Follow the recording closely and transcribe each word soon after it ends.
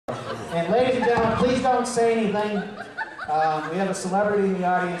And ladies and gentlemen, please don't say anything. We have a celebrity in the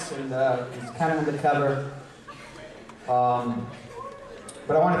audience, and he's kind of undercover.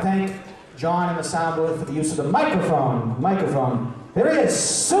 But I want to thank John in the sound booth for the use of the microphone. Here he is,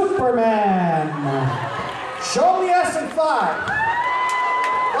 Superman. Show me S and 5.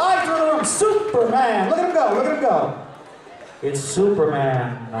 Live through the room, Superman. Look at him go, look at him go. It's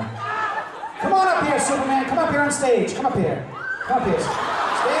Superman. Come on up here, Superman. Come up here on stage. Come up here. Come up here.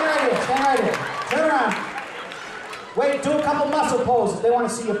 Stand right here, stand right here. Turn around. Wait, do a couple muscle poses. They want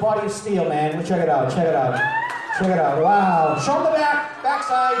to see your body of steel, man. Well, check it out, check it out. Check it out. Wow. Show them the back,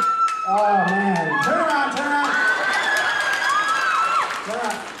 backside. Oh, man. Turn around, turn around. Turn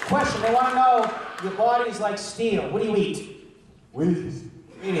around. Question, they want to know, your body's like steel. What do you eat? Wheaties.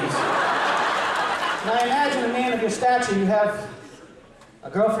 Wheaties. Now imagine a man of your stature, you have a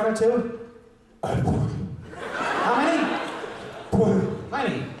girlfriend or two? How many? How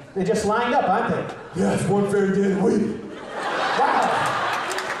many? They're just lined up, aren't they? Yes, one very day a week. Wow.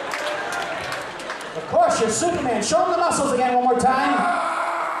 Of course, you're Superman. Show them the muscles again one more time.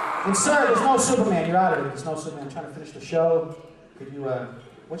 And sir, there's no Superman. You're out of it. There's no Superman. I'm trying to finish the show. Could you,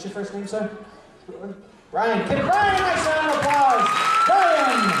 what's your first name, sir? Brian. Give Brian a nice round of applause.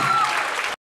 Brian!